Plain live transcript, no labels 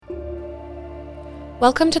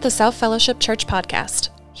Welcome to the South Fellowship Church podcast.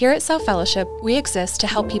 Here at South Fellowship, we exist to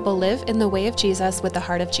help people live in the way of Jesus with the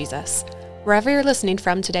heart of Jesus. Wherever you're listening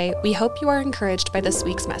from today, we hope you are encouraged by this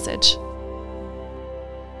week's message.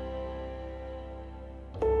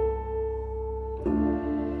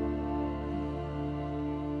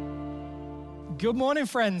 Good morning,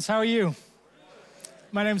 friends. How are you?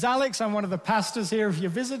 My name's Alex. I'm one of the pastors here. If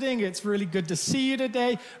you're visiting, it's really good to see you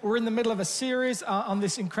today. We're in the middle of a series on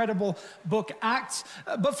this incredible book, Acts.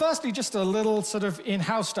 But firstly, just a little sort of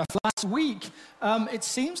in-house stuff. Last week, it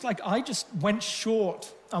seems like I just went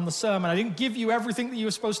short on the sermon. I didn't give you everything that you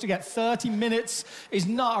were supposed to get. 30 minutes is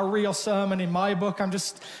not a real sermon in my book. I'm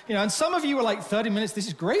just, and some of you were like, 30 minutes, this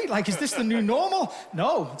is great. Like, is this the new normal?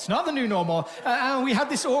 No, it's not the new normal. And we had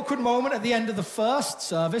this awkward moment at the end of the first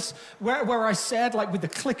service where I said, like, with the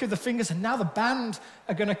click of the fingers, and now the band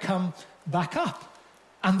are going to come back up.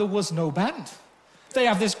 And there was no band. They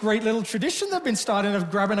have this great little tradition they've been starting of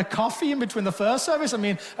grabbing a coffee in between the first service. I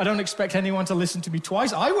mean, I don't expect anyone to listen to me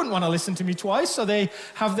twice. I wouldn't want to listen to me twice. So they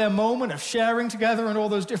have their moment of sharing together and all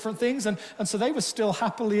those different things. And so they were still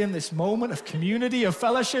happily in this moment of community, of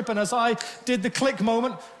fellowship. And as I did the click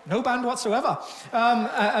moment, no band whatsoever.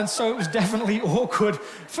 And so it was definitely awkward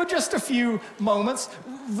for just a few moments.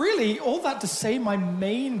 Really, all that to say, my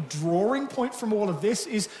main drawing point from all of this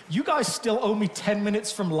is you guys still owe me 10 minutes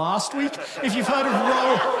from last week. If you've heard of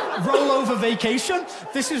rollover vacation,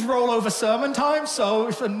 this is rollover sermon time. So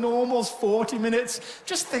if the normal's 40 minutes,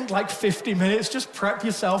 just think like 50 minutes. Just prep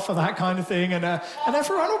yourself for that kind of thing, and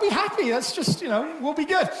everyone will be happy. That's just, we'll be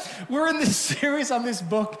good. We're in this series on this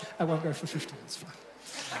book. I won't go for 50 minutes, fine.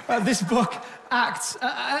 This book, Acts,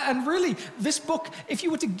 and really, this book, if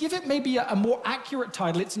you were to give it maybe a more accurate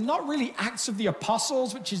title, it's not really Acts of the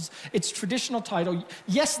Apostles, which is its traditional title.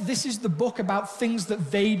 Yes, this is the book about things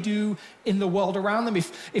that they do in the world around them.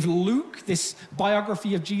 If Luke, this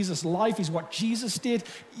biography of Jesus' life, is what Jesus did,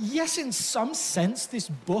 yes, in some sense, this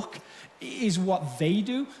book is what they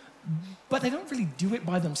do. But they don't really do it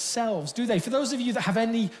by themselves, do they? For those of you that have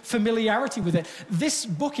any familiarity with it, this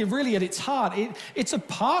book, really at its heart, it's a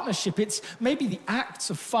partnership. It's maybe the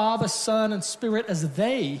acts of Father, Son, and Spirit as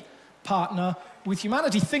they partner with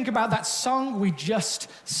humanity. Think about that song we just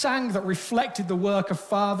sang that reflected the work of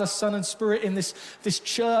Father, Son, and Spirit in this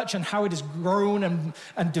church and how it has grown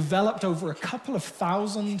and developed over a couple of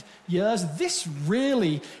thousand years. This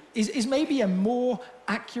really is maybe a more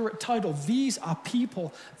accurate title. These are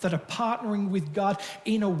people that are partnering with God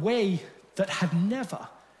in a way that had never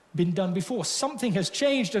been done before. Something has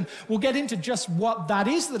changed, and we'll get into just what that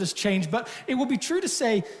is that has changed, but it will be true to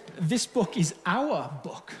say this book is our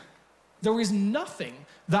book. There is nothing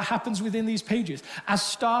that happens within these pages, as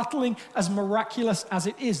startling, as miraculous as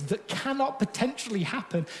it is, that cannot potentially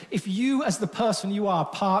happen if you, as the person you are,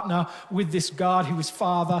 partner with this God who is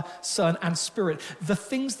Father, Son, and Spirit. The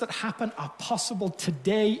things that happen are possible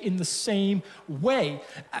today in the same way.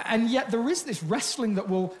 And yet there is this wrestling that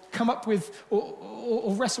we'll come up with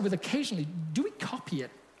or wrestle with occasionally. Do we copy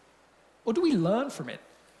it? Or do we learn from it?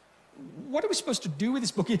 What are we supposed to do with this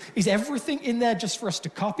book? Is everything in there just for us to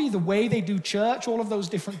copy, the way they do church, all of those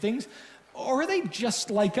different things? Or are they just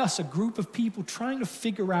like us, a group of people trying to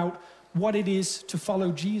figure out what it is to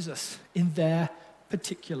follow Jesus in their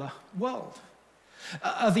particular world?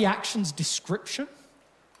 Are the actions description,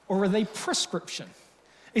 or are they prescription?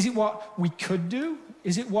 Is it what we could do?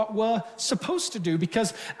 Is it what we're supposed to do?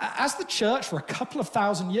 Because as the church for a couple of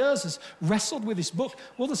thousand years has wrestled with this book,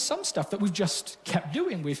 well, there's some stuff that we've just kept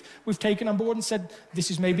doing. We've taken on board and said, this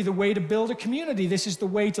is maybe the way to build a community. This is the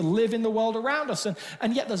way to live in the world around us.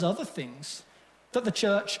 And yet there's other things that the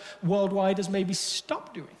church worldwide has maybe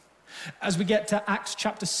stopped doing. As we get to Acts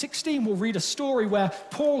chapter 16, we'll read a story where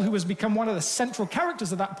Paul, who has become one of the central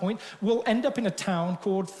characters at that point, will end up in a town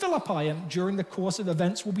called Philippi, and during the course of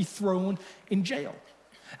events will be thrown in jail.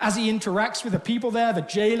 As he interacts with the people there, the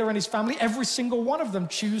jailer and his family, every single one of them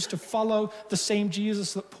choose to follow the same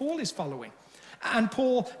Jesus that Paul is following. And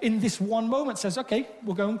Paul, in this one moment, says, okay,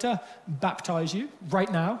 we're going to baptize you right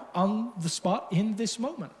now, on the spot, in this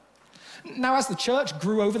moment. Now, as the church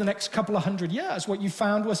grew over the next couple of hundred years, what you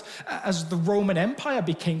found was, as the Roman Empire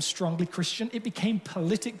became strongly Christian, it became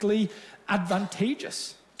politically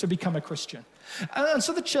advantageous to become a Christian. And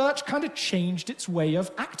so the church kind of changed its way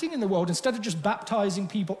of acting in the world. Instead of just baptizing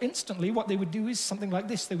people instantly, what they would do is something like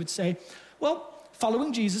this. They would say, well,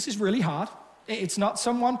 following Jesus is really hard. It's not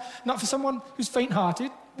for someone who's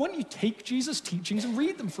faint-hearted. Why don't you take Jesus' teachings and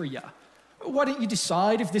read them for a year? Why don't you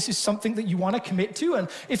decide if this is something that you want to commit to? And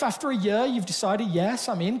if after a year you've decided, yes,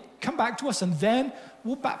 I'm in, come back to us, and then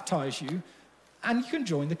we'll baptize you and you can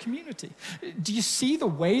join the community. Do you see the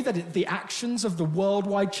way that the actions of the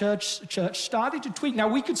worldwide church started to tweak? Now,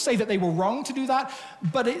 we could say that they were wrong to do that,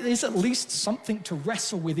 but it is at least something to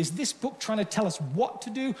wrestle with. Is this book trying to tell us what to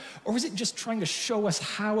do, or is it just trying to show us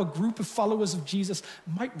how a group of followers of Jesus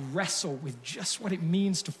might wrestle with just what it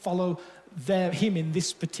means to follow him in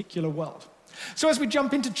this particular world? So as we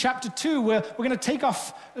jump into chapter 2, we're going to take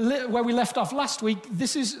off where we left off last week.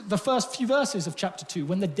 This is the first few verses of chapter 2.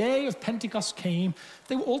 When the day of Pentecost came,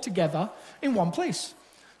 they were all together in one place.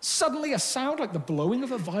 Suddenly a sound like the blowing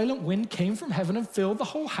of a violent wind came from heaven and filled the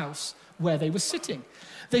whole house where they were sitting.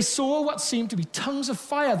 They saw what seemed to be tongues of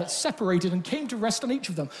fire that separated and came to rest on each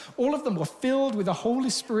of them. All of them were filled with the Holy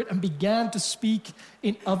Spirit and began to speak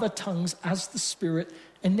in other tongues as the Spirit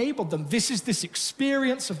enabled them. This is this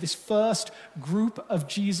experience of this first group of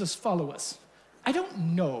Jesus followers. I don't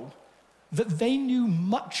know that they knew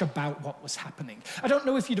much about what was happening. I don't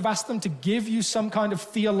know if you'd have asked them to give you some kind of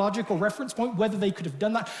theological reference point, whether they could have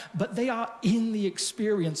done that, but they are in the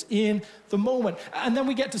experience, in the moment. And then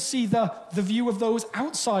we get to see the view of those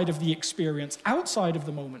outside of the experience, outside of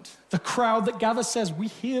the moment. The crowd that gathers says, we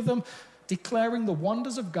hear them declaring the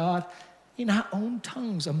wonders of God in our own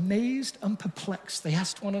tongues. Amazed and perplexed, they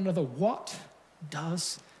asked one another, what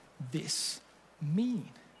does this mean?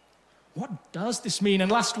 What does this mean?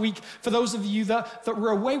 And last week, for those of you that were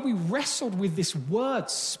away, we wrestled with this word,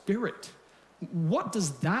 spirit. What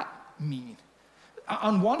does that mean?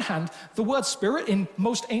 On one hand, the word spirit in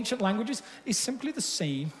most ancient languages is simply the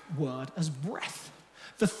same word as breath.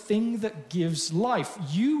 The thing that gives life.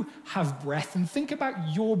 You have breath, and think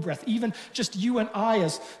about your breath, even just you and I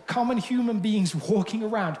as common human beings walking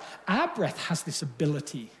around. Our breath has this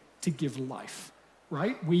ability to give life,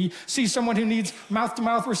 right? We see someone who needs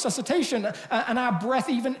mouth-to-mouth resuscitation, and our breath,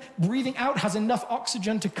 even breathing out, has enough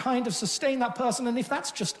oxygen to kind of sustain that person. And if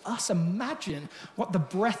that's just us, imagine what the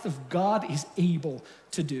breath of God is able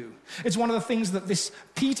to do. It's one of the things that this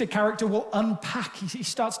Peter character will unpack. He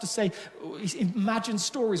starts to say, imagine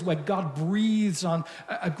stories where God breathes on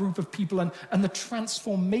a group of people and the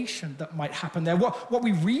transformation that might happen there. What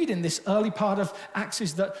we read in this early part of Acts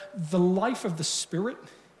is that the life of the Spirit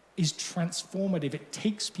is transformative. It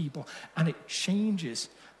takes people and it changes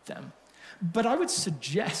them. But I would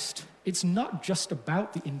suggest it's not just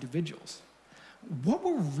about the individuals. What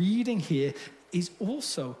we're reading here is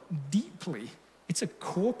also deeply, it's a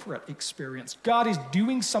corporate experience. God is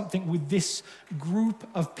doing something with this group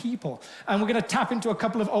of people. And we're going to tap into a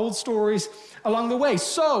couple of old stories along the way.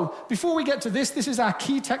 So before we get to this is our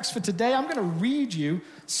key text for today. I'm going to read you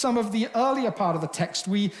some of the earlier part of the text.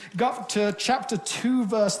 We got to chapter 2,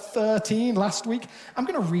 verse 13 last week. I'm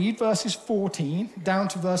going to read verses 14 down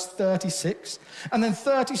to verse 36. And then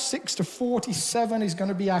 36 to 47 is going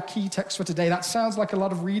to be our key text for today. That sounds like a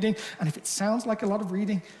lot of reading. And if it sounds like a lot of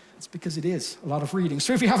reading, it's because it is a lot of reading.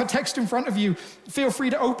 So if you have a text in front of you, feel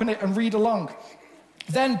free to open it and read along.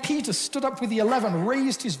 Then Peter stood up with the 11,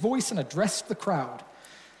 raised his voice and addressed the crowd.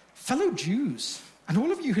 Fellow Jews, and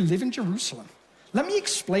all of you who live in Jerusalem, let me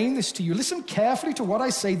explain this to you. Listen carefully to what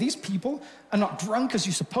I say. These people are not drunk as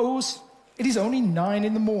you suppose. It is only 9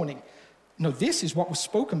 a.m. No, this is what was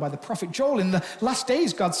spoken by the prophet Joel. In the last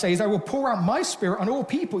days, God says, I will pour out my spirit on all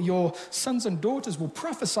people. Your sons and daughters will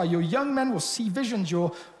prophesy. Your young men will see visions.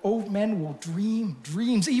 Your old men will dream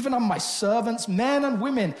dreams. Even on my servants, men and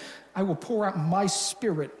women, I will pour out my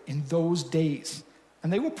spirit in those days,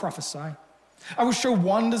 and they will prophesy. I will show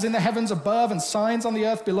wonders in the heavens above and signs on the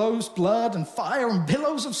earth below, blood and fire and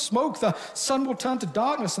billows of smoke. The sun will turn to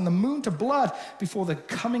darkness and the moon to blood before the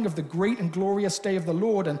coming of the great and glorious day of the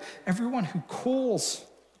Lord, and everyone who calls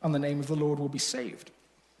on the name of the Lord will be saved.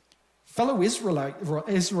 Fellow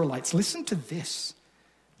Israelites, listen to this.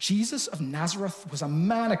 Jesus of Nazareth was a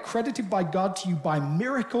man accredited by God to you by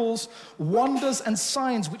miracles, wonders, and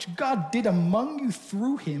signs which God did among you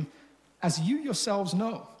through him, as you yourselves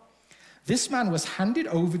know. This man was handed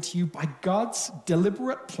over to you by God's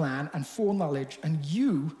deliberate plan and foreknowledge, and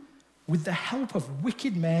you, with the help of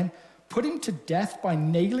wicked men, put him to death by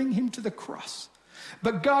nailing him to the cross.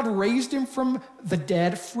 But God raised him from the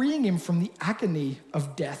dead, freeing him from the agony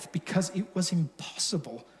of death, because it was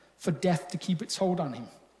impossible for death to keep its hold on him.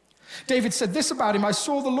 David said this about him, I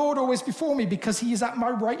saw the Lord always before me, because he is at my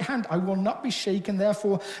right hand. I will not be shaken,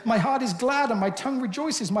 therefore my heart is glad and my tongue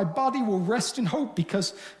rejoices. My body will rest in hope,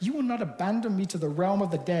 because you will not abandon me to the realm of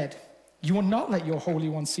the dead. You will not let your Holy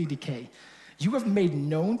One see decay. You have made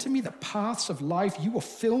known to me the paths of life. You will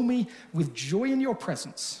fill me with joy in your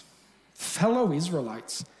presence. Fellow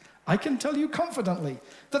Israelites, I can tell you confidently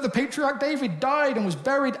that the patriarch David died and was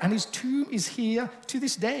buried, and his tomb is here to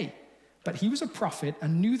this day. But he was a prophet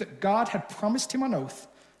and knew that God had promised him on oath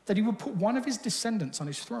that he would put one of his descendants on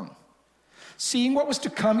his throne. Seeing what was to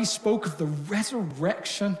come, he spoke of the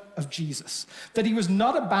resurrection of Jesus, that he was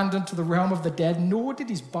not abandoned to the realm of the dead, nor did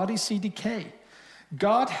his body see decay.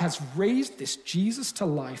 God has raised this Jesus to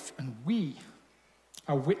life, and we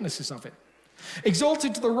are witnesses of it.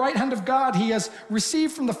 Exalted to the right hand of God, he has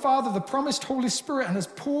received from the Father the promised Holy Spirit and has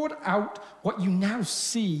poured out what you now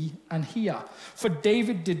see and hear. For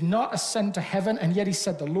David did not ascend to heaven, and yet he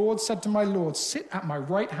said, the Lord said to my Lord, sit at my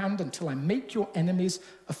right hand until I make your enemies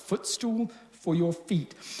a footstool for your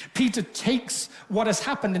feet. Peter takes what has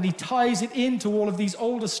happened and he ties it into all of these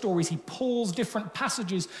older stories. He pulls different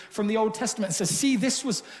passages from the Old Testament and says, see, this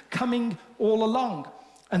was coming all along.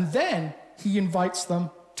 And then he invites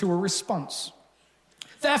them to a response.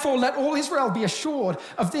 Therefore, let all Israel be assured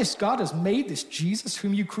of this. God has made this Jesus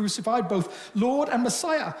whom you crucified, both Lord and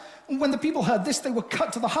Messiah. And when the people heard this, they were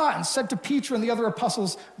cut to the heart and said to Peter and the other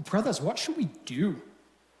apostles, brothers, what shall we do?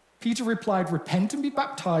 Peter replied, repent and be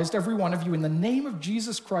baptized, every one of you, in the name of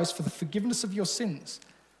Jesus Christ for the forgiveness of your sins,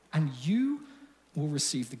 and you will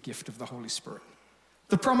receive the gift of the Holy Spirit.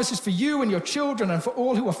 The promise is for you and your children and for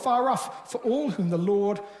all who are far off, for all whom the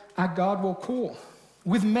Lord our God will call.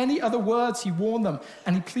 With many other words, he warned them,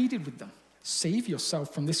 and he pleaded with them, save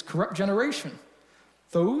yourself from this corrupt generation.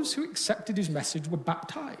 Those who accepted his message were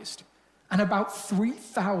baptized, and about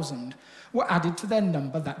 3,000 were added to their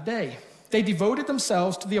number that day. They devoted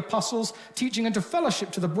themselves to the apostles' teaching and to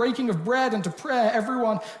fellowship, to the breaking of bread and to prayer.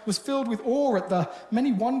 Everyone was filled with awe at the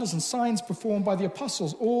many wonders and signs performed by the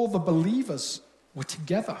apostles. All the believers were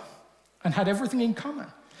together and had everything in common.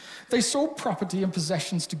 They sold property and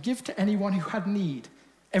possessions to give to anyone who had need.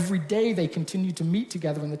 Every day they continued to meet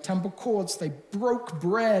together in the temple courts. They broke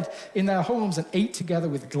bread in their homes and ate together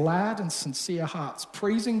with glad and sincere hearts,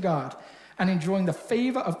 praising God and enjoying the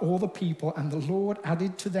favor of all the people. And the Lord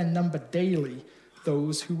added to their number daily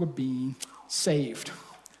those who were being saved.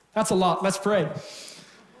 That's a lot. Let's pray.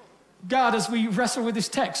 God, as we wrestle with this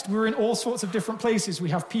text, we're in all sorts of different places.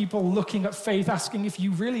 We have people looking at faith, asking if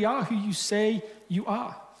you really are who you say you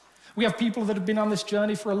are. We have people that have been on this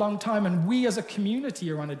journey for a long time, and we as a community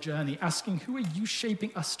are on a journey asking, who are you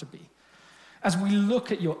shaping us to be? As we look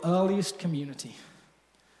at your earliest community,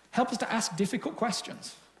 help us to ask difficult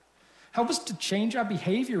questions. Help us to change our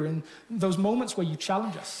behavior in those moments where you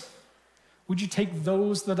challenge us. Would you take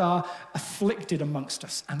those that are afflicted amongst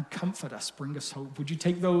us and comfort us, bring us hope? Would you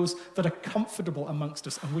take those that are comfortable amongst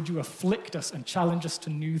us, and would you afflict us and challenge us to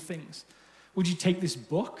new things? Would you take this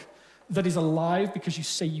book that is alive because you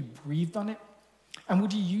say you breathed on it, and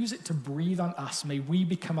would you use it to breathe on us? May we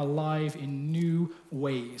become alive in new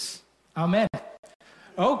ways. Amen.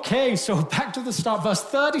 Okay, so back to the start, verse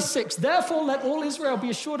 36. Therefore, let all Israel be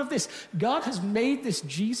assured of this. God has made this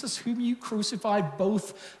Jesus whom you crucified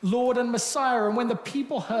both Lord and Messiah. And when the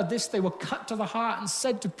people heard this, they were cut to the heart and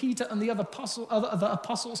said to Peter and the other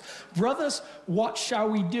apostles, brothers, what shall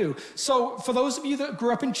we do? So for those of you that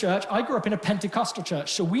grew up in church, I grew up in a Pentecostal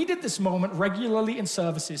church. So we did this moment regularly in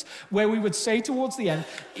services where we would say towards the end,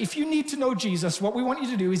 if you need to know Jesus, what we want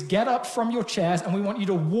you to do is get up from your chairs and we want you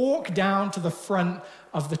to walk down to the front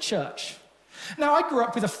of the church. Now, I grew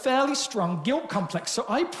up with a fairly strong guilt complex, so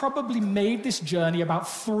I probably made this journey about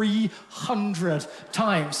 300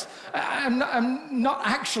 times. I'm not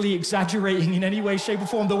actually exaggerating in any way, shape, or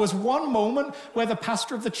form. There was one moment where the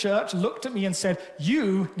pastor of the church looked at me and said,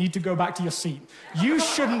 you need to go back to your seat. You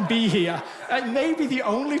shouldn't be here. It may be the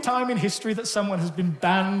only time in history that someone has been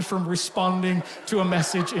banned from responding to a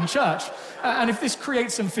message in church. And if this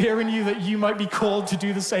creates some fear in you that you might be called to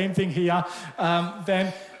do the same thing here,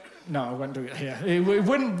 then no, I won't do it here. It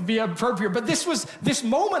wouldn't be appropriate. But this was this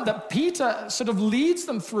moment that Peter sort of leads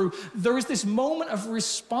them through. There is this moment of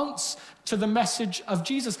response to the message of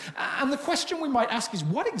Jesus. And the question we might ask is,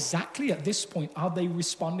 what exactly at this point are they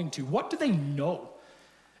responding to? What do they know?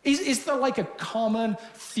 Is there like a common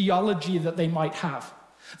theology that they might have?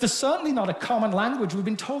 There's certainly not a common language. We've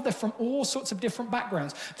been told they're from all sorts of different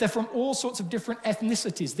backgrounds. They're from all sorts of different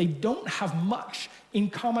ethnicities. They don't have much in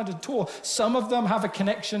common at all. Some of them have a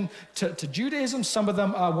connection to Judaism. Some of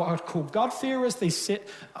them are what are called God-fearers. They sit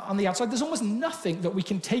on the outside. There's almost nothing that we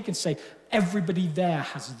can take and say, everybody there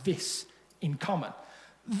has this in common.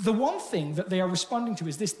 The one thing that they are responding to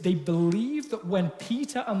is this. They believe that when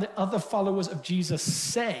Peter and the other followers of Jesus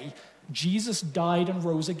say, Jesus died and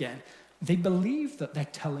rose again, they believe that they're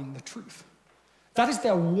telling the truth. That is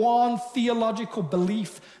their one theological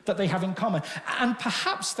belief that they have in common. And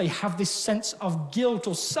perhaps they have this sense of guilt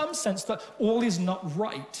or some sense that all is not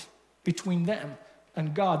right between them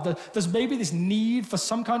and God. There's maybe this need for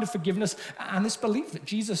some kind of forgiveness and this belief that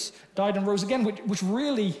Jesus died and rose again, which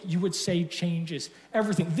really, you would say, changes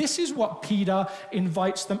everything. This is what Peter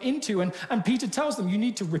invites them into. And Peter tells them, you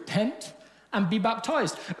need to repent and be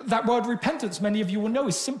baptized. That word repentance, many of you will know,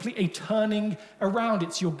 is simply a turning around.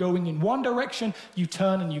 It's you're going in one direction, you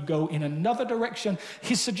turn and you go in another direction.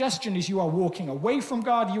 His suggestion is you are walking away from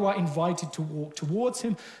God, you are invited to walk towards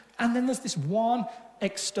him. And then there's this one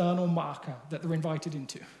external marker that they're invited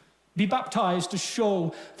into. Be baptized to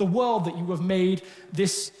show the world that you have made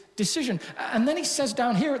this decision. And then he says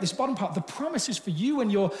down here at this bottom part, the promise is for you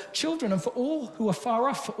and your children and for all who are far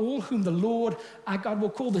off, for all whom the Lord our God will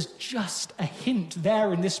call. There's just a hint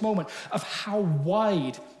there in this moment of how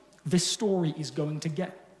wide this story is going to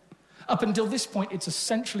get. Up until this point, it's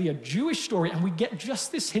essentially a Jewish story, and we get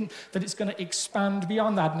just this hint that it's going to expand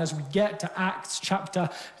beyond that. And as we get to Acts chapter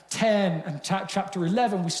 10 and chapter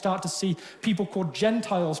 11, we start to see people called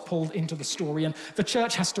Gentiles pulled into the story, and the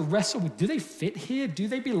church has to wrestle with, do they fit here? Do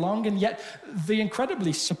they belong? And yet the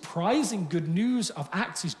incredibly surprising good news of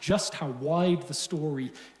Acts is just how wide the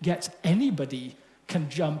story gets. Anybody can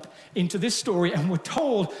jump into this story, and we're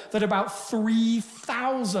told that about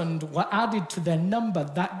 3,000 were added to their number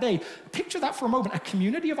that day. Picture that for a moment. A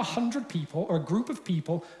community of 100 people, or a group of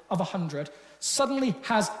people of 100, suddenly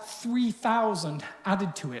has 3,000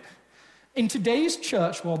 added to it. In today's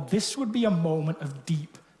church world, this would be a moment of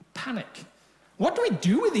deep panic. What do we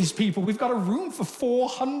do with these people? We've got a room for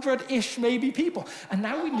 400-ish maybe people, and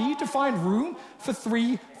now we need to find room for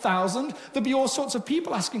 3,000. There'll be all sorts of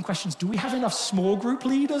people asking questions. Do we have enough small group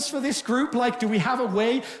leaders for this group? Like, do we have a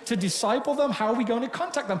way to disciple them? How are we going to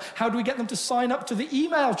contact them? How do we get them to sign up to the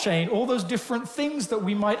email chain? All those different things that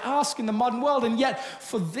we might ask in the modern world. And yet,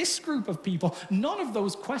 for this group of people, none of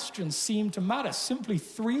those questions seem to matter. Simply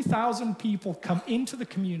 3,000 people come into the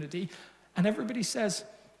community, and everybody says,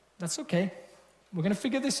 that's okay. We're going to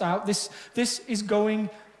figure this out. This is going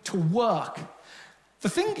to work. The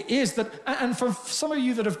thing is that, and for some of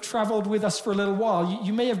you that have traveled with us for a little while,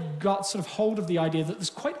 you may have got sort of hold of the idea that there's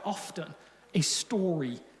quite often a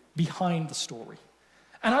story behind the story.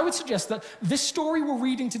 And I would suggest that this story we're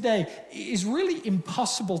reading today is really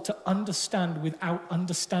impossible to understand without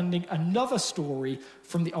understanding another story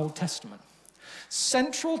from the Old Testament.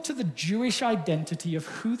 Central to the Jewish identity of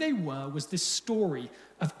who they were was this story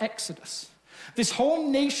of Exodus. This whole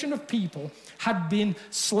nation of people had been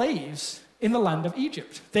slaves in the land of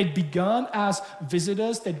Egypt. They'd begun as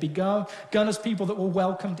visitors, they'd begun as people that were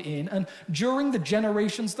welcomed in, and during the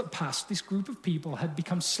generations that passed, this group of people had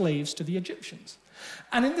become slaves to the Egyptians.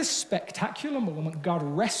 And in this spectacular moment, God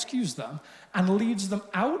rescues them and leads them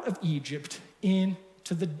out of Egypt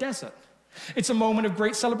into the desert. It's a moment of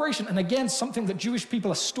great celebration. And again, something that Jewish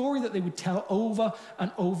people, a story that they would tell over and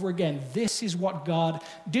over again. This is what God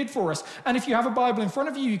did for us. And if you have a Bible in front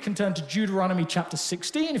of you, you can turn to Deuteronomy chapter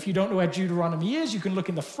 16. If you don't know where Deuteronomy is, you can look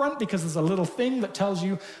in the front because there's a little thing that tells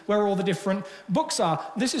you where all the different books are.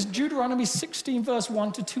 This is Deuteronomy 16, verse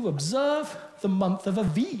 1 to 2. Observe the month of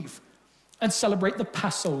Aviv and celebrate the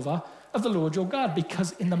Passover of the Lord your God,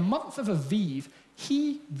 because in the month of Aviv,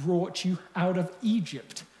 he brought you out of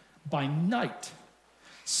Egypt by night.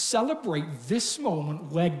 Celebrate this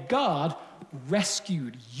moment where God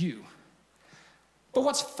rescued you. But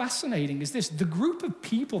what's fascinating is this: the group of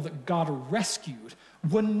people that God rescued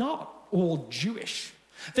were not all Jewish.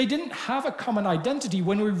 They didn't have a common identity.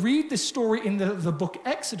 When we read this story in the book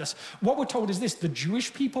Exodus, what we're told is this: the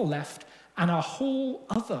Jewish people left, and a whole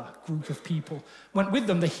other group of people went with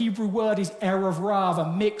them. The Hebrew word is erev rav, a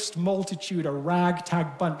mixed multitude, a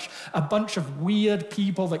ragtag bunch, a bunch of weird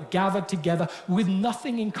people that gathered together with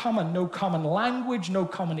nothing in common, no common language, no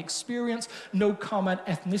common experience, no common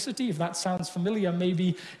ethnicity. If that sounds familiar,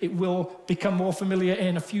 maybe it will become more familiar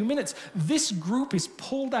in a few minutes. This group is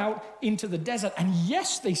pulled out into the desert, and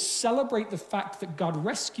yes, they celebrate the fact that God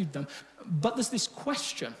rescued them, but there's this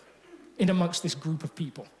question in amongst this group of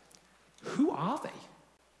people. Who are they?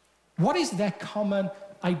 What is their common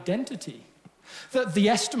identity? The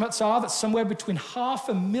estimates are that somewhere between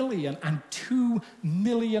 500,000 and 2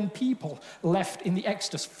 million people left in the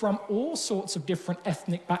Exodus from all sorts of different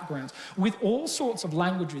ethnic backgrounds, with all sorts of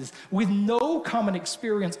languages, with no common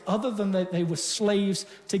experience other than that they were slaves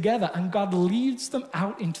together. And God leads them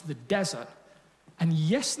out into the desert. And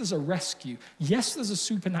yes, there's a rescue. Yes, there's a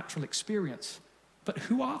supernatural experience. But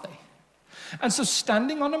who are they? And so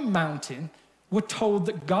standing on a mountain, we're told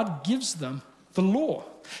that God gives them the law.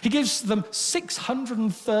 He gives them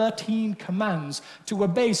 613 commands to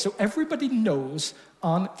obey, so everybody knows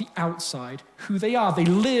on the outside who they are. They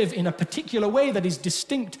live in a particular way that is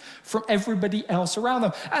distinct from everybody else around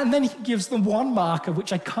them. And then he gives them one marker,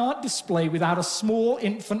 which I can't display without a small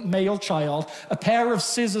infant male child, a pair of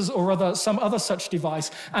scissors or some other such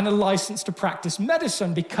device, and a license to practice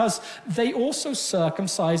medicine, because they also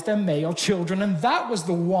circumcised their male children. And that was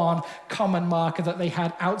the one common marker that they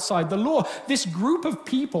had outside the law. This group of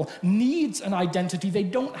people needs an identity. They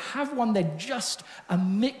don't have one. They're just a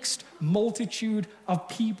mixed multitude of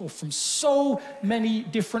people from so many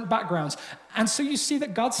different backgrounds. And so you see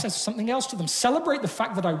that God says something else to them. Celebrate the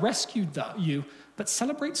fact that I rescued you, but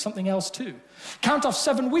celebrate something else too. Count off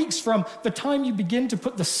 7 weeks from the time you begin to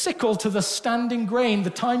put the sickle to the standing grain, the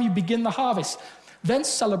time you begin the harvest. Then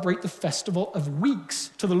celebrate the festival of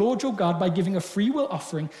weeks to the Lord your God by giving a free will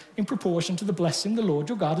offering in proportion to the blessing the Lord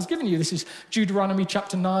your God has given you. This is Deuteronomy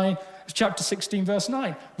chapter 16, verse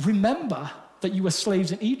 9. Remember that you were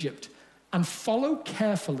slaves in Egypt, and follow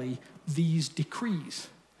carefully these decrees.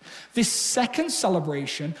 This second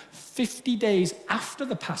celebration, 50 days after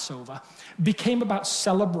the Passover, became about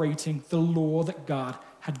celebrating the law that God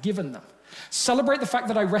had given them. Celebrate the fact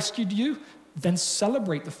that I rescued you, then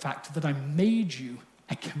celebrate the fact that I made you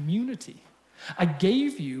a community. I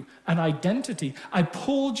gave you an identity. I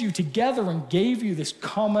pulled you together and gave you this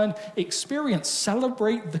common experience.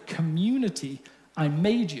 Celebrate the community I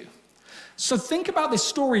made you. So think about this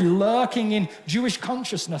story lurking in Jewish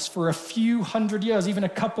consciousness for a few hundred years, even a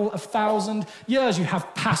couple of thousand years. You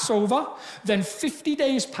have Passover, then 50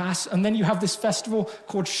 days pass, and then you have this festival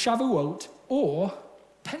called Shavuot or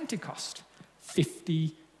Pentecost,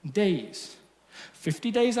 50 days. 50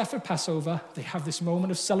 days after Passover, they have this moment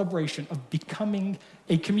of celebration, of becoming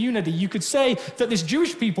a community. You could say that this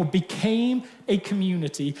Jewish people became a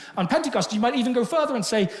community. On Pentecost, you might even go further and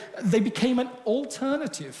say they became an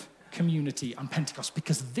alternative community on Pentecost,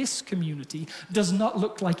 because this community does not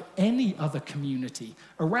look like any other community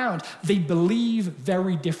around. They believe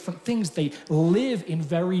very different things. They live in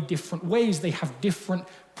very different ways. They have different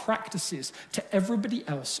practices to everybody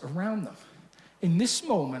else around them. In this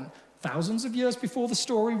moment, thousands of years before the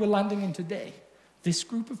story we're landing in today, this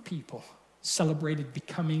group of people celebrated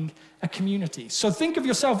becoming a community. So think of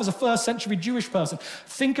yourself as a first century Jewish person.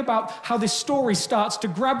 Think about how this story starts to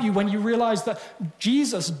grab you when you realize that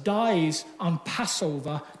Jesus dies on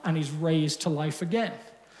Passover and is raised to life again.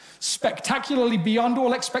 Spectacularly beyond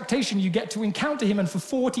all expectation, you get to encounter him, and for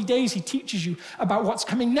 40 days he teaches you about what's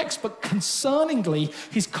coming next. But concerningly,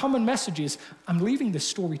 his common message is, I'm leaving this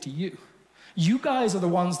story to you. You guys are the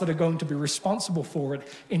ones that are going to be responsible for it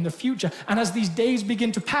in the future. And as these days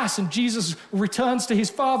begin to pass and Jesus returns to his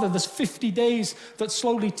Father, there's 50 days that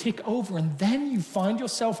slowly tick over. And then you find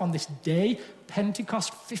yourself on this day,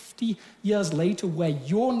 Pentecost, 50 years later, where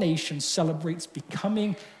your nation celebrates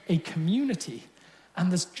becoming a community.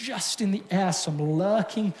 And there's just in the air some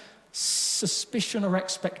lurking suspicion or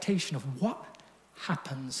expectation of what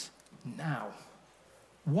happens now.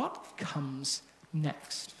 What comes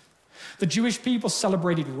next? The Jewish people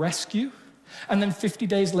celebrated rescue, and then 50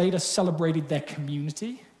 days later celebrated their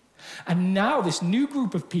community. And now this new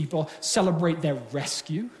group of people celebrate their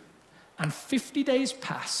rescue, and 50 days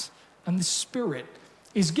pass, and the Spirit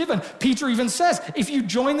is given. Peter even says, if you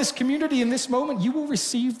join this community in this moment, you will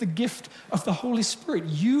receive the gift of the Holy Spirit.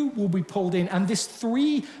 You will be pulled in, and this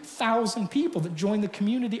 3,000 people that join the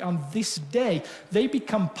community on this day, they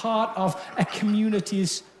become part of a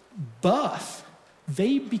community's birth.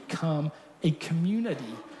 They become a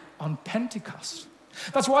community on Pentecost.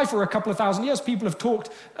 That's why for a couple of thousand years, people have talked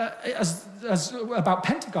about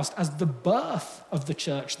Pentecost as the birth of the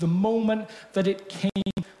church, the moment that it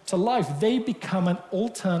came to life. They become an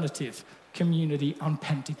alternative community on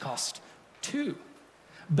Pentecost too.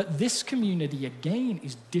 But this community, again,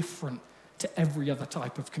 is different to every other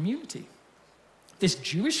type of community. This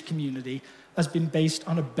Jewish community has been based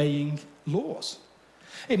on obeying laws.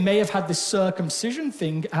 It may have had this circumcision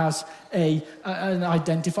thing as an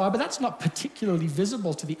identifier, but that's not particularly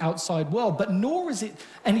visible to the outside world, but nor is it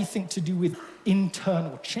anything to do with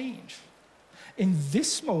internal change. In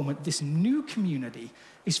this moment, this new community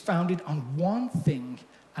is founded on one thing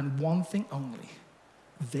and one thing only.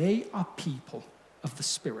 They are people of the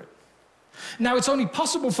Spirit. Now, it's only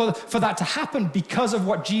possible for that to happen because of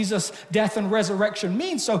what Jesus' death and resurrection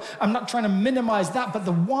means. So I'm not trying to minimize that, but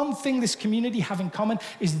the one thing this community have in common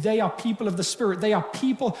is they are people of the Spirit. They are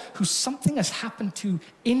people who something has happened to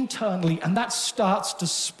internally, and that starts to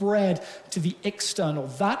spread to the external.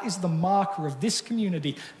 That is the marker of this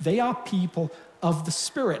community. They are people of the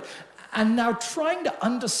Spirit. And now trying to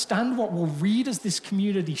understand what we'll read as this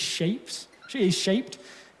community is shaped,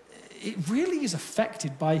 it really is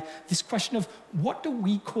affected by this question of what do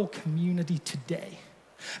we call community today?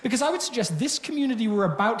 Because I would suggest this community we're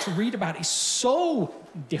about to read about is so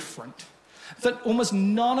different that almost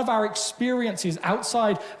none of our experiences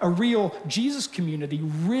outside a real Jesus community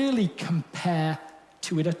really compare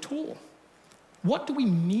to it at all. What do we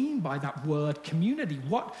mean by that word community?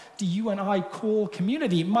 What do you and I call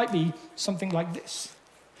community? It might be something like this.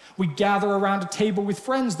 We gather around a table with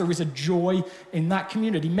friends. There is a joy in that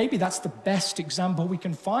community. Maybe that's the best example we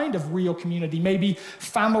can find of real community. Maybe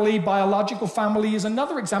family, biological family is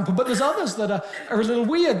another example, but there's others that are a little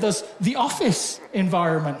weird. There's the office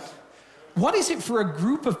environment. What is it for a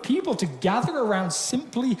group of people to gather around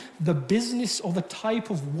simply the business or the type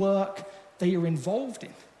of work they are involved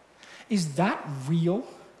in? Is that real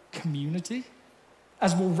community?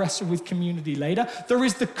 As we'll wrestle with community later, there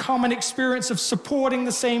is the common experience of supporting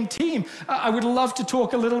the same team. I would love to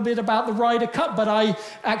talk a little bit about the Ryder Cup, but I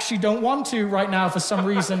actually don't want to right now for some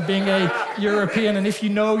reason, being a European. And if you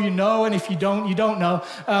know, you know, and if you don't, you don't know.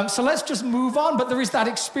 So let's just move on. But there is that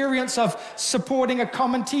experience of supporting a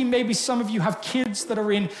common team. Maybe some of you have kids that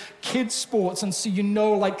are in kids sports, and so you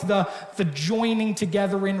know, like the joining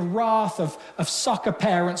together in wrath of soccer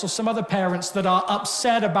parents or some other parents that are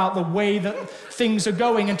upset about the way that things are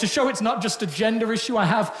going. And to show it's not just a gender issue, I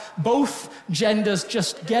have both genders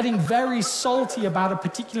just getting very salty about a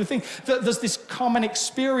particular thing. There's this common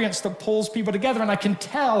experience that pulls people together, and I can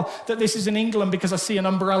tell that this is in England because I see an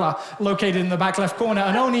umbrella located in the back left corner,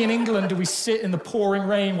 and only in England do we sit in the pouring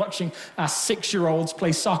rain watching our 6-year-olds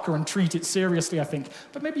play soccer and treat it seriously, I think.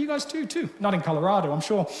 But maybe you guys too. Not in Colorado, I'm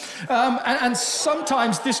sure. And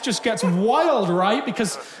sometimes this just gets wild, right?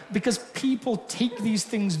 Because people take these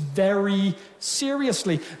things very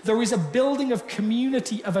seriously. There is a building of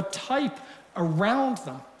community of a type around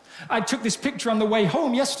them. I took this picture on the way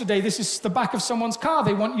home yesterday. This is the back of someone's car.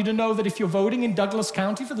 They want you to know that if you're voting in Douglas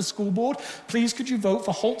County for the school board, please could you vote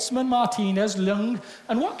for Holtzman, Martinez, Lung,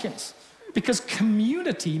 and Watkins? Because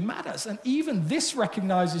community matters. And even this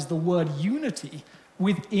recognizes the word unity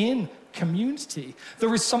within community.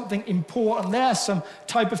 There is something important there, some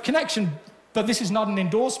type of connection. But this is not an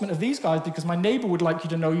endorsement of these guys, because my neighbor would like you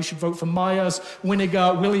to know you should vote for Myers,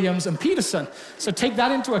 Winiger, Williams, and Peterson. So take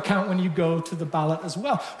that into account when you go to the ballot as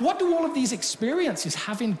well. What do all of these experiences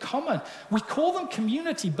have in common? We call them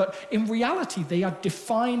community, but in reality, they are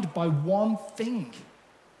defined by one thing.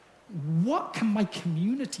 What can my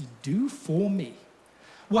community do for me?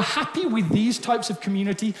 We're happy with these types of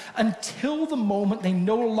community until the moment they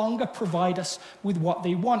no longer provide us with what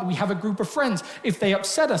they want. We have a group of friends. If they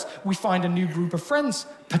upset us, we find a new group of friends,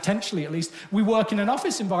 potentially at least. We work in an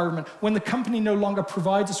office environment. When the company no longer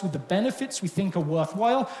provides us with the benefits we think are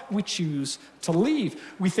worthwhile, we choose to leave.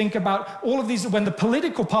 We think about all of these, when the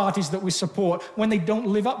political parties that we support, when they don't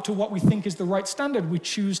live up to what we think is the right standard, we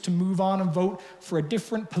choose to move on and vote for a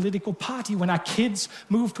different political party. When our kids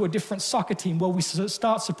move to a different soccer team, well, we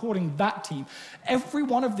start supporting that team. Every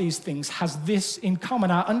one of these things has this in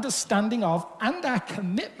common. Our understanding of and our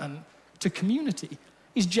commitment to community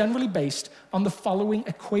is generally based on the following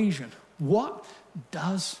equation. What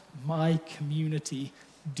does my community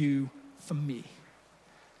do for me?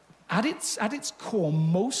 At its core,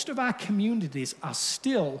 most of our communities are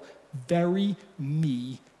still very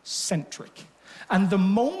me-centric. And the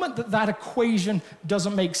moment that equation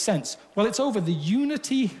doesn't make sense, well, it's over. The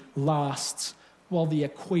unity lasts while the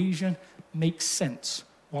equation makes sense,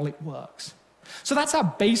 while it works. So that's our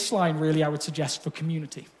baseline, really, I would suggest, for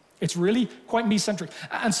community. It's really quite me-centric.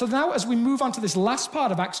 And so now as we move on to this last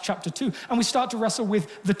part of Acts chapter 2, and we start to wrestle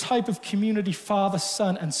with the type of community Father,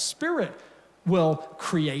 Son, and Spirit will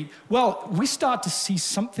create, well, we start to see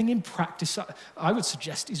something in practice I would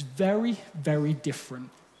suggest is very, very different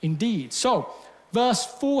indeed. So, verse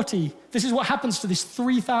 40, this is what happens to this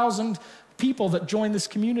 3,000 people that joined this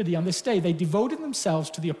community on this day. They devoted themselves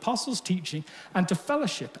to the apostles' teaching and to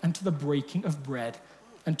fellowship and to the breaking of bread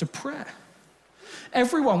and to prayer.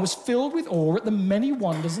 Everyone was filled with awe at the many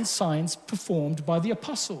wonders and signs performed by the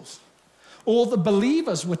apostles. All the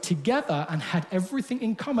believers were together and had everything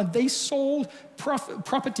in common. They sold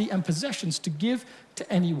property and possessions to give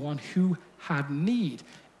to anyone who had need.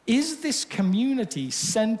 Is this community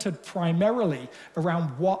centered primarily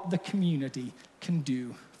around what the community can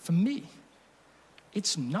do for me?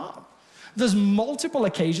 It's not. There's multiple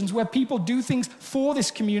occasions where people do things for this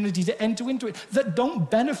community to enter into it that don't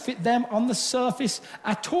benefit them on the surface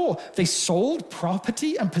at all. They sold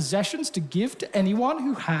property and possessions to give to anyone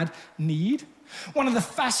who had need. One of the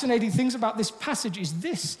fascinating things about this passage is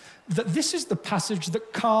this, that this is the passage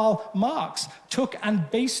that Karl Marx took and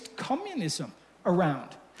based communism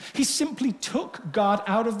around. He simply took God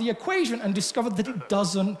out of the equation and discovered that it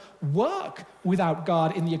doesn't work without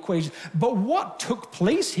God in the equation. But what took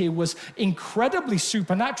place here was incredibly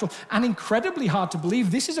supernatural and incredibly hard to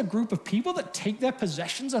believe. This is a group of people that take their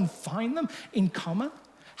possessions and find them in common.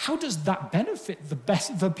 How does that benefit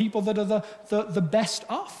the people that are the best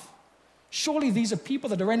off? Surely these are people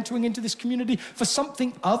that are entering into this community for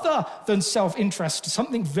something other than self-interest.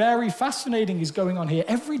 Something very fascinating is going on here.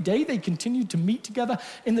 Every day they continued to meet together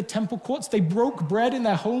in the temple courts. They broke bread in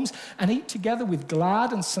their homes and ate together with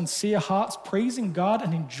glad and sincere hearts, praising God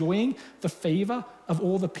and enjoying the favor of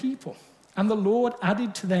all the people. And the Lord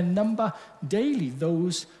added to their number daily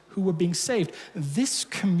those who were being saved. This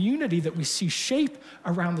community that we see shape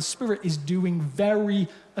around the Spirit is doing very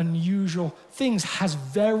unusual things, has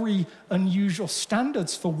very unusual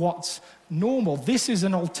standards for what's normal. This is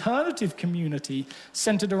an alternative community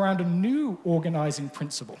centered around a new organizing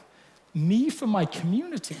principle. Me for my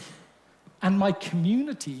community, and my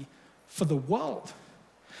community for the world.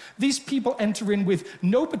 These people enter in with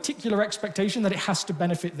no particular expectation that it has to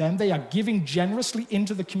benefit them. They are giving generously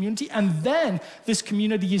into the community, and then this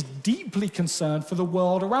community is deeply concerned for the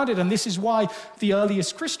world around it. And this is why the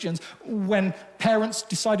earliest Christians, when parents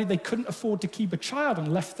decided they couldn't afford to keep a child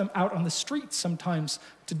and left them out on the streets sometimes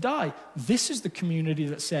to die, this is the community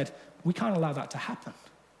that said, we can't allow that to happen.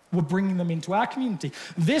 We're bringing them into our community.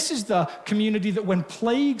 This is the community that when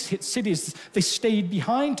plagues hit cities, they stayed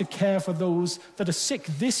behind to care for those that are sick.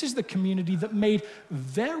 This is the community that made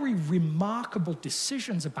very remarkable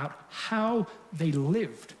decisions about how they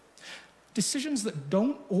lived. Decisions that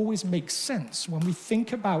don't always make sense when we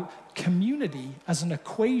think about community as an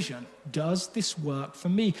equation. Does this work for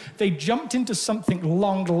me? They jumped into something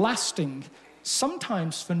long-lasting,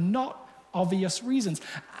 sometimes for not obvious reasons.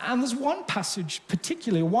 And there's one passage,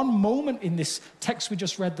 particularly one moment in this text we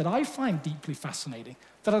just read that I find deeply fascinating,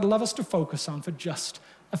 that I'd love us to focus on for just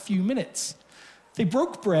a few minutes. They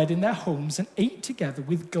broke bread in their homes and ate together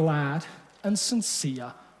with glad and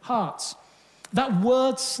sincere hearts. That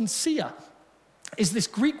word sincere is this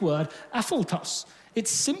Greek word apholtos. It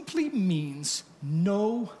simply means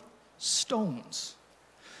no stones.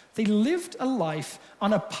 They lived a life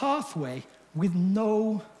on a pathway with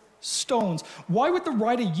no stones. Why would the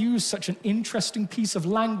writer use such an interesting piece of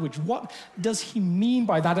language? What does he mean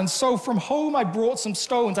by that? And so from home, I brought some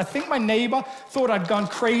stones. I think my neighbor thought I'd gone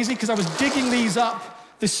crazy because I was digging these up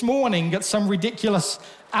this morning at some ridiculous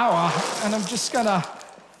hour, and I'm just gonna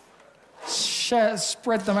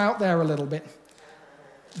spread them out there a little bit.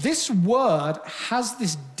 This word has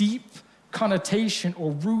this deep connotation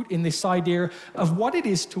or root in this idea of what it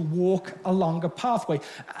is to walk along a pathway.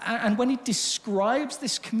 And when he describes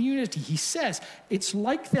this community, he says it's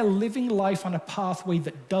like they're living life on a pathway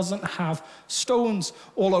that doesn't have stones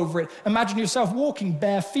all over it. Imagine yourself walking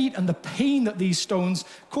bare feet and the pain that these stones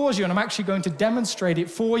cause you. And I'm actually going to demonstrate it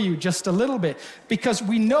for you just a little bit, because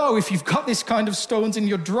we know if you've got this kind of stones in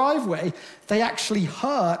your driveway, they actually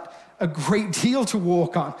hurt a great deal to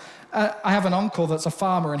walk on. I have an uncle that's a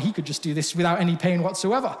farmer, and he could just do this without any pain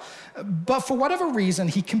whatsoever. But for whatever reason,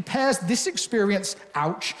 he compares this experience,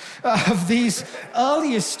 of these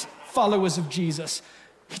earliest followers of Jesus.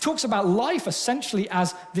 He talks about life essentially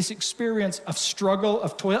as this experience of struggle,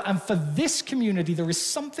 of toil. And for this community, there is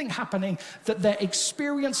something happening that their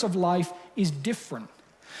experience of life is different.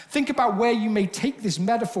 Think about where you may take this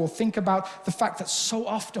metaphor. Think about the fact that so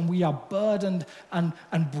often we are burdened and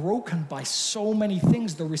broken by so many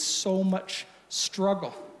things. There is so much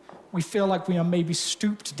struggle. We feel like we are maybe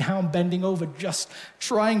stooped down, bending over, just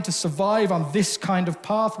trying to survive on this kind of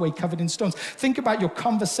pathway covered in stones. Think about your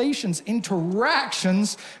conversations,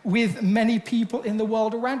 interactions with many people in the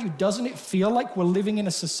world around you. Doesn't it feel like we're living in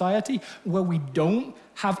a society where we don't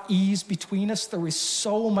have ease between us? There is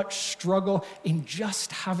so much struggle in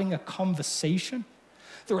just having a conversation.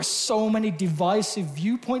 There are so many divisive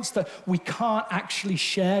viewpoints that we can't actually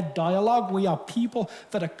share dialogue. We are people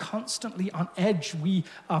that are constantly on edge. We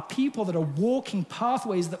are people that are walking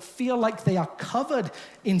pathways that feel like they are covered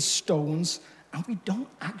in stones, and we don't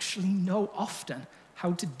actually know often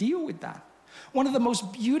how to deal with that. One of the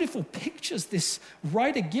most beautiful pictures this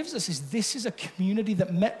writer gives us is this is a community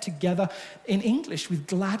that met together in English with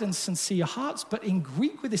glad and sincere hearts, but in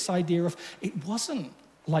Greek with this idea of it wasn't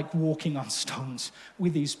like walking on stones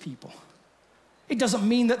with these people. It doesn't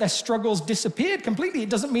mean that their struggles disappeared completely.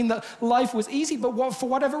 It doesn't mean that life was easy, but for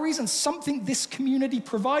whatever reason, something this community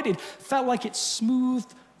provided felt like it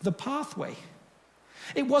smoothed the pathway.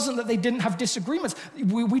 It wasn't that they didn't have disagreements.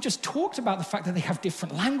 We just talked about the fact that they have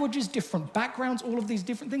different languages, different backgrounds, all of these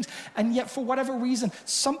different things. And yet, for whatever reason,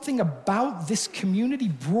 something about this community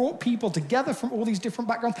brought people together from all these different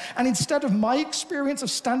backgrounds. And instead of my experience of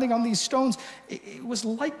standing on these stones, it was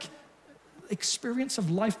like the experience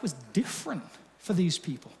of life was different for these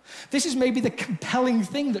people. This is maybe the compelling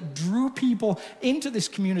thing that drew people into this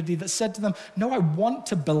community, that said to them, no, I want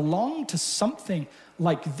to belong to something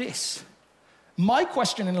like this. My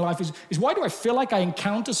question in life is why do I feel like I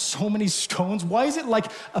encounter so many stones? Why is it like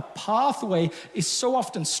a pathway is so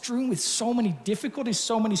often strewn with so many difficulties,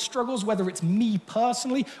 so many struggles, whether it's me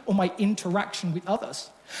personally or my interaction with others?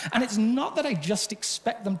 And it's not that I just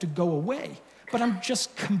expect them to go away, but I'm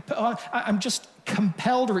just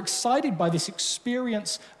compelled or excited by this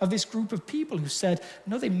experience of this group of people who said,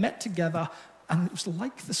 no, they met together and it was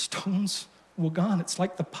like the stones were gone. It's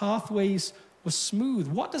like the pathways were smooth.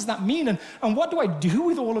 What does that mean? And what do I do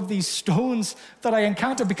with all of these stones that I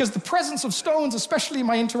encounter? Because the presence of stones, especially in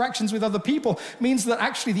my interactions with other people, means that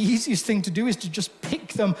actually the easiest thing to do is to just pick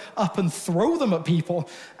them up and throw them at people.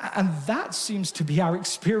 And that seems to be our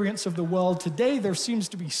experience of the world today. There seems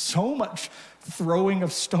to be so much throwing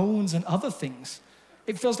of stones and other things.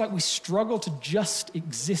 It feels like we struggle to just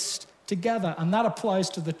exist together. And that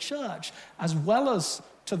applies to the church as well as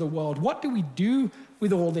to the world. What do we do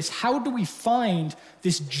with all this? How do we find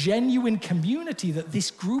this genuine community that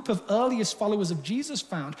this group of earliest followers of Jesus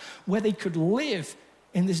found, where they could live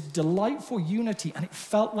in this delightful unity and it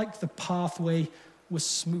felt like the pathway was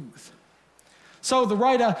smooth? So the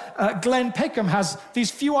writer Glenn Peckham has these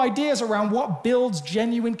few ideas around what builds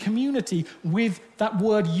genuine community with that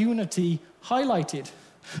word unity highlighted.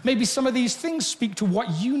 Maybe some of these things speak to what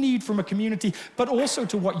you need from a community, but also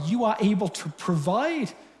to what you are able to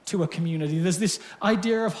provide to a community. There's this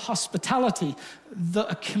idea of hospitality,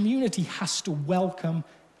 that a community has to welcome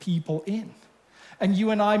people in. And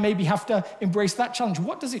you and I maybe have to embrace that challenge.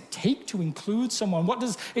 What does it take to include someone? What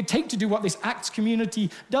does it take to do what this Acts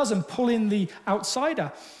community does and pull in the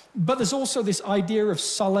outsider? But there's also this idea of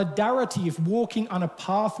solidarity, of walking on a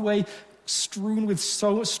pathway strewn with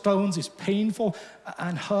stones is painful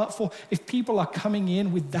and hurtful. If people are coming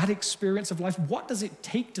in with that experience of life, what does it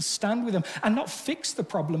take to stand with them and not fix the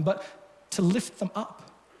problem, but to lift them up?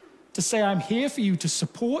 To say, I'm here for you, to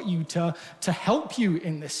support you, to help you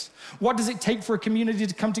in this. What does it take for a community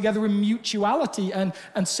to come together in mutuality and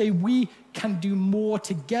say we can do more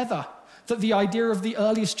together? That the idea of the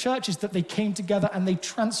earliest church is that they came together and they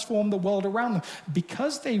transformed the world around them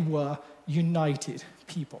because they were united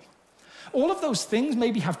people. All of those things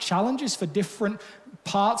maybe have challenges for different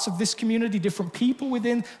parts of this community, different people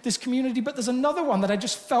within this community, but there's another one that I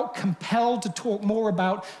just felt compelled to talk more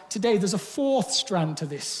about today. There's a fourth strand to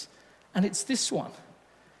this. And it's this one.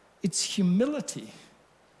 It's humility.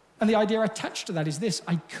 And the idea attached to that is this: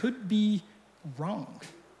 I could be wrong.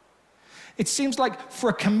 It seems like for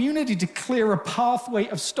a community to clear a pathway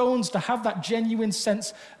of stones, to have that genuine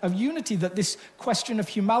sense of unity, that this question of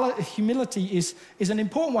humility is an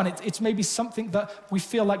important one. It's maybe something that we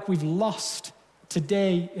feel like we've lost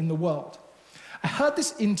today in the world. I heard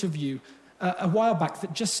this interview a while back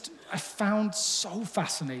that just I found so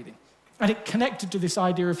fascinating. And it connected to this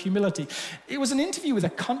idea of humility. It was an interview with a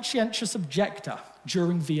conscientious objector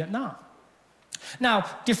during Vietnam. Now,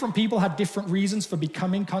 different people had different reasons for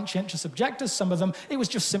becoming conscientious objectors. Some of them, it was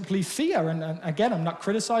just simply fear. And again, I'm not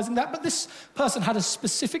criticizing that, but this person had a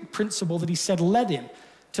specific principle that he said led him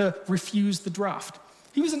to refuse the draft.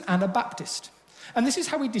 He was an Anabaptist. And this is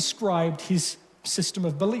how he described his system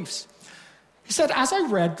of beliefs. He said, as I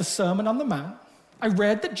read the Sermon on the Mount, I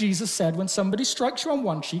read that Jesus said, when somebody strikes you on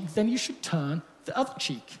one cheek, then you should turn the other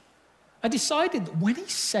cheek. I decided that when he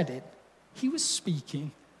said it, he was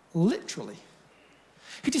speaking literally.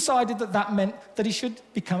 He decided that that meant that he should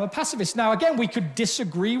become a pacifist. Now, again, we could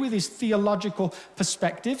disagree with his theological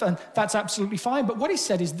perspective, and that's absolutely fine. But what he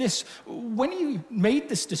said is this: when he made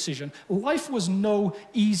this decision, life was no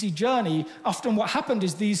easy journey. Often what happened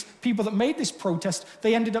is these people that made this protest,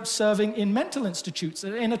 they ended up serving in mental institutes.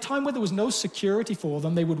 In a time where there was no security for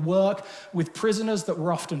them, they would work with prisoners that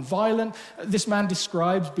were often violent. This man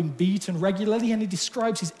describes being beaten regularly, and he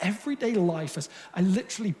describes his everyday life as, I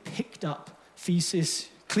literally picked up feces,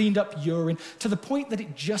 cleaned up urine, to the point that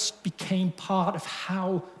it just became part of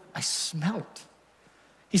how I smelt.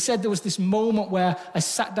 He said there was this moment where I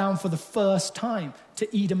sat down for the first time to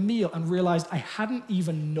eat a meal and realized I hadn't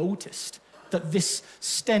even noticed that this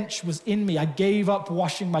stench was in me. I gave up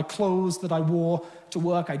washing my clothes that I wore to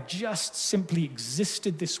work. I just simply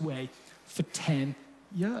existed this way for 10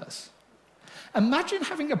 years. Imagine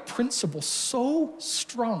having a principle so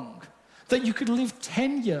strong that you could live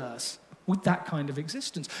 10 years with that kind of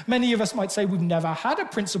existence. Many of us might say we've never had a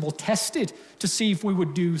principle tested to see if we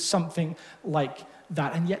would do something like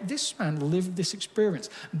that. And yet this man lived this experience.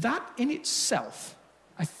 That in itself,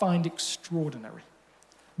 I find extraordinary.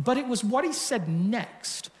 But it was what he said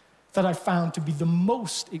next that I found to be the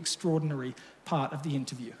most extraordinary part of the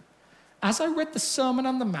interview. As I read the Sermon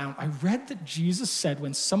on the Mount, I read that Jesus said,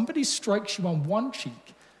 when somebody strikes you on one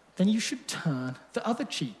cheek, then you should turn the other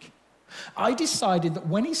cheek. I decided that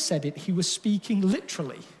when he said it, he was speaking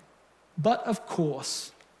literally. But of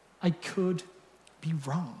course, I could be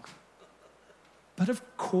wrong. But of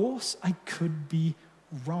course, I could be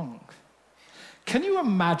wrong. Can you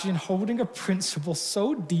imagine holding a principle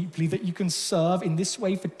so deeply that you can serve in this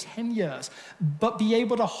way for 10 years, but be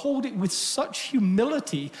able to hold it with such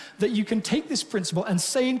humility that you can take this principle and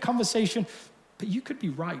say in conversation, but you could be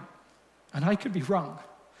right, and I could be wrong.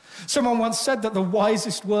 Someone once said that the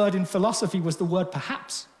wisest word in philosophy was the word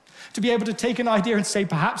perhaps. To be able to take an idea and say,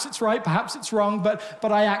 perhaps it's right, perhaps it's wrong,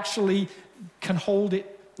 but I actually can hold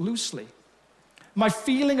it loosely. My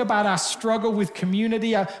feeling about our struggle with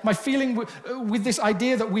community, my feeling with this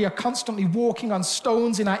idea that we are constantly walking on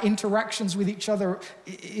stones in our interactions with each other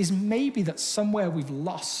is maybe that somewhere we've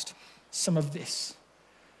lost some of this.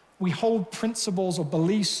 We hold principles or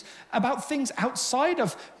beliefs about things outside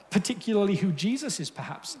of particularly who Jesus is,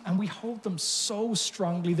 perhaps, and we hold them so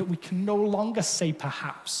strongly that we can no longer say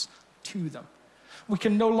perhaps to them. We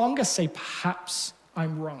can no longer say perhaps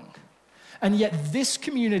I'm wrong. And yet this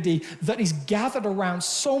community that is gathered around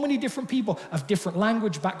so many different people of different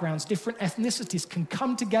language backgrounds, different ethnicities, can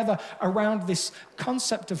come together around this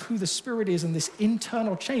concept of who the Spirit is and this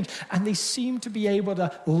internal change. And they seem to be able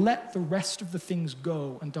to let the rest of the things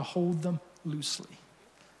go and to hold them loosely.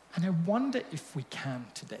 And I wonder if we can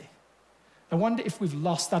today. I wonder if we've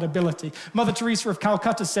lost that ability. Mother Teresa of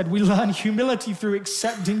Calcutta said, we learn humility through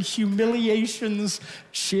accepting humiliations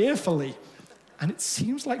cheerfully. And it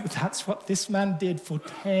seems like that's what this man did for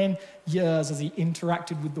 10 years as he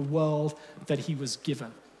interacted with the world that he was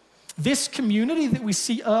given. This community that we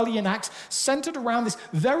see early in Acts centered around this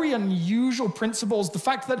very unusual principles, the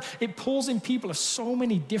fact that it pulls in people of so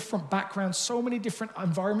many different backgrounds, so many different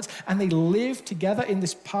environments, and they live together in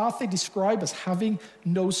this path they describe as having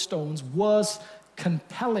no stones, was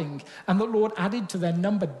compelling. And the Lord added to their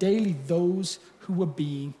number daily those who were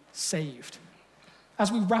being saved.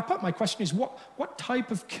 As we wrap up, my question is, what type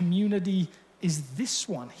of community is this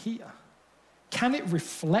one here? Can it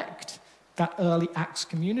reflect that early Acts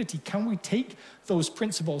community? Can we take those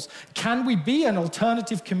principles? Can we be an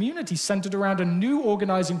alternative community centered around a new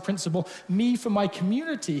organizing principle, me for my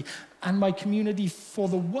community and my community for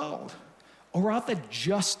the world? Or are there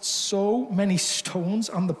just so many stones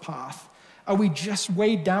on the path? Are we just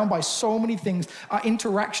weighed down by so many things? Are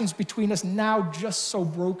interactions between us now just so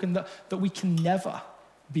broken that we can never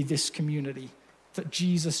be this community that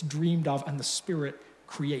Jesus dreamed of and the Spirit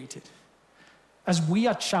created? As we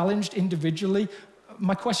are challenged individually,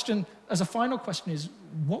 my question as a final question is,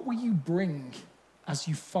 what will you bring as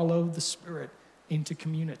you follow the Spirit into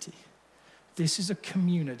community? This is a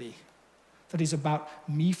community that is about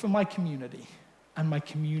me for my community and my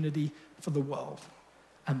community for the world.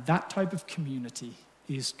 And that type of community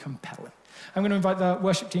is compelling. I'm going to invite the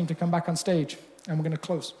worship team to come back on stage, and we're going to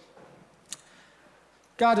close.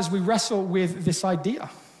 God, as we wrestle with this idea,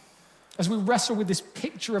 as we wrestle with this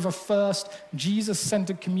picture of a first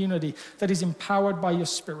Jesus-centered community that is empowered by your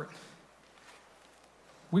Spirit,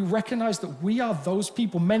 we recognize that we are those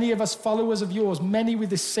people, many of us followers of yours, many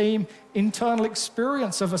with the same internal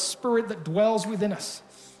experience of a Spirit that dwells within us.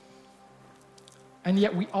 And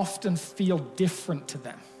yet we often feel different to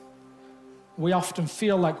them. We often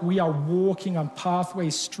feel like we are walking on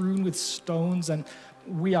pathways strewn with stones, and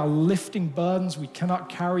we are lifting burdens we cannot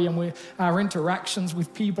carry, and our interactions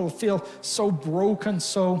with people feel so broken,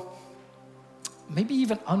 so maybe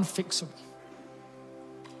even unfixable.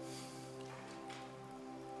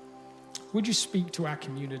 Would you speak to our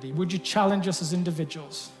community? Would you challenge us as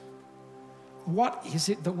individuals? What is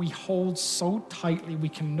it that we hold so tightly we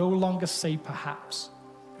can no longer say perhaps?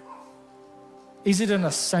 Is it an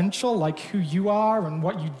essential like who you are and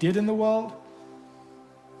what you did in the world?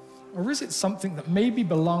 Or is it something that maybe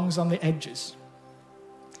belongs on the edges?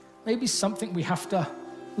 Maybe something we have to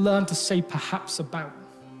learn to say perhaps about.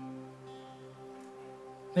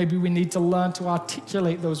 Maybe we need to learn to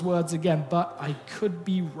articulate those words again, but I could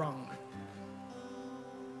be wrong.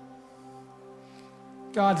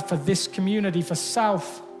 God, for this community, for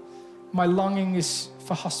South, my longing is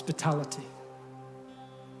for hospitality.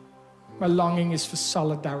 My longing is for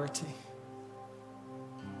solidarity.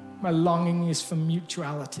 My longing is for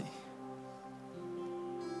mutuality.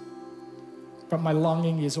 but my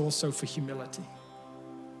longing is also for humility.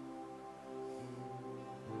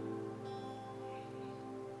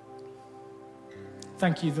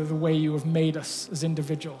 Thank you for the way you have made us as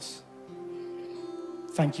individuals.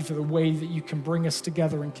 Thank you for the way that you can bring us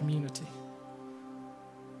together in community.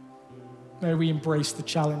 May we embrace the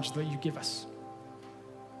challenge that you give us.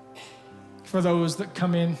 For those that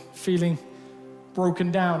come in feeling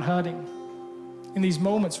broken down, hurting, in these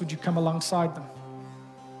moments, would you come alongside them?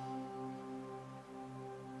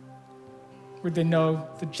 Would they know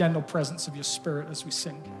the gentle presence of your Spirit as we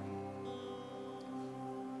sing?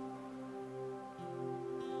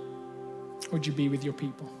 Would you be with your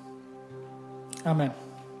people? Amen.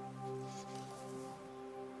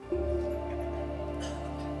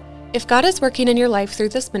 If God is working in your life through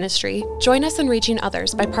this ministry, join us in reaching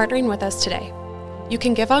others by partnering with us today. You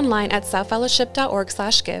can give online at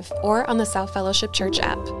southfellowship.org/give or on the South Fellowship Church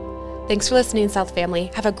app. Thanks for listening, South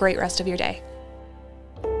family. Have a great rest of your day.